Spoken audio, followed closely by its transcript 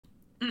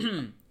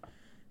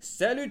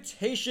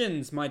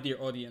Salutations, my dear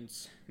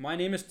audience. My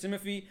name is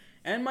Timothy,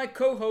 and my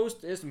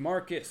co-host is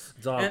Marcus.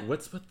 Dog, and,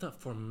 what's with the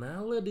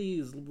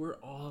formalities? We're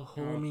all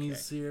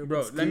homies here. Bro,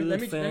 What's let good,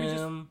 me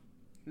fam?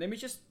 let me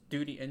just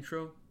do the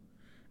intro.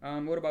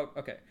 What about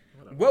okay?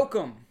 Whatever.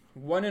 Welcome,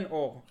 one and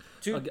all,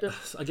 to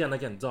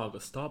Again,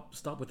 dog.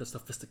 Stop with the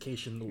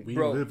sophistication. We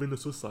Bro. live in a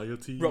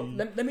society. Bro,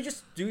 let me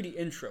just do the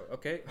intro,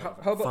 okay? How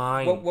about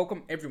Fine.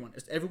 welcome everyone?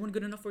 Is everyone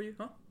good enough for you?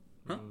 Huh?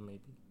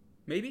 Maybe.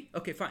 Maybe?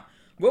 Okay, fine.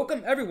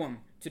 Welcome everyone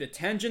to the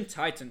Tangent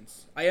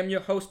Titans. I am your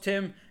host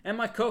Tim, and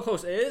my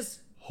co-host is.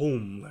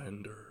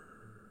 Homelander.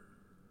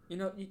 You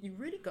know, you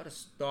really gotta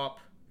stop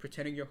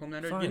pretending you're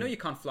Homelander. Fine. You know you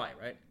can't fly,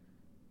 right?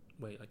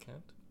 Wait, I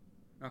can't.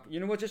 Okay, you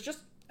know what?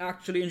 Just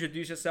actually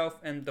introduce yourself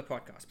and the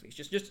podcast, please.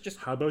 Just.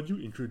 How about you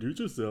introduce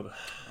yourself?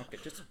 Okay,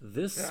 just.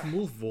 This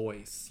smooth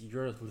voice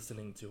you're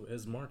listening to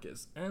is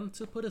Marcus, and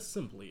to put it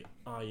simply,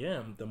 I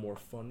am the more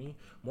funny,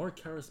 more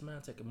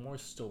charismatic, and more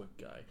stoic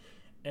guy.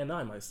 And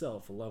I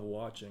myself love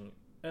watching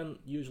and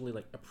usually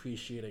like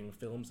appreciating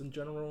films in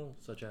general,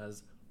 such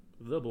as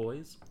The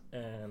Boys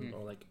and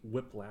or like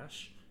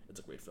Whiplash. It's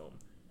a great film.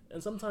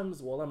 And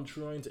sometimes while I'm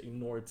trying to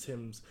ignore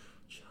Tim's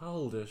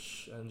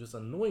childish and just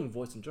annoying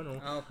voice in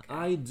general,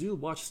 I do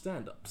watch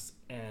stand-ups,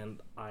 and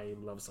I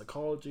love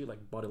psychology,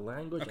 like body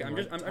language. Okay, and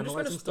I'm just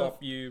gonna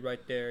stop you right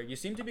there. You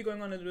seem to be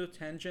going on a little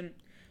tangent,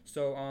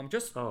 so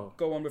just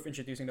go on with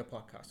introducing the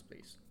podcast,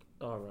 please.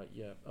 Alright,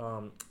 yeah.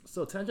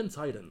 So Tangent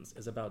Titans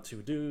is about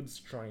two dudes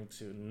trying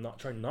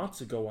not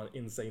to go on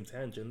insane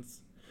tangents,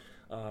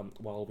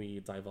 while we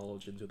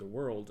divulge into the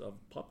world of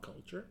pop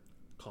culture,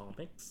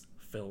 comics,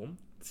 film,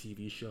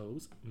 TV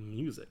shows,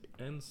 music,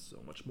 and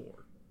so much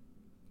more.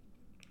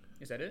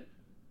 Is that it?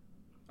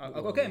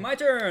 Okay, my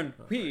turn.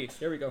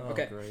 There we go.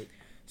 Okay. Great.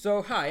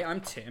 So, hi,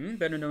 I'm Tim,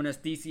 better known as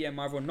DC and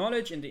Marvel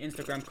Knowledge in the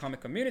Instagram comic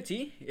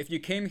community. If you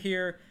came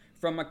here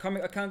from my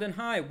comic account, then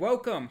hi,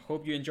 welcome.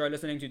 Hope you enjoy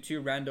listening to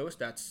two randos,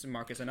 that's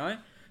Marcus and I.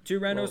 Two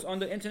randos on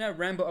the internet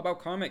ramble about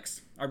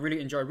comics. I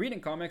really enjoy reading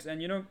comics,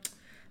 and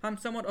I'm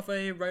somewhat of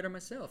a writer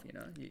myself, you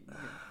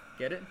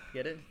get it?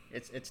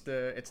 It's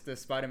the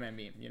Spider-Man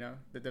meme,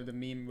 the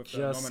meme with the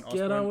Just Norman Osborn.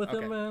 get on with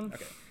it, man.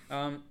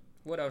 Okay.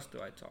 What else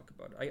do I talk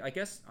about? I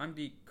guess I'm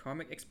the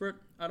comic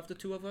expert out of the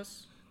two of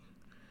us.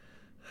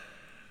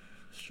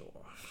 Sure.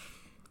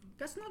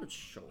 That's not a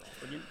show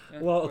off.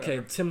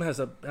 Okay. Tim has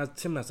a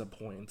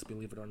point.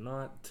 Believe it or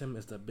not, Tim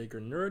is the bigger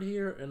nerd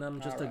here, and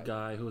I'm just a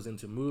guy who's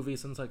into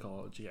movies and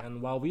psychology.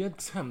 And while we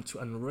attempt to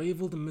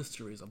unravel the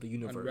mysteries of the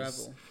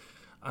universe,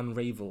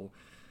 unravel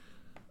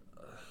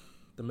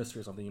the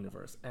mysteries of the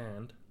universe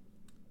and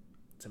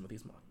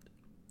Timothy's mind.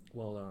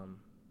 Well,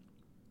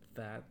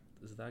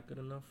 is that good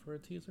enough for a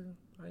teaser?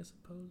 I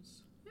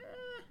suppose.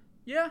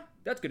 Yeah,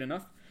 that's good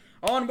enough.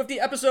 On with the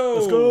episode.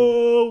 Let's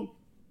go.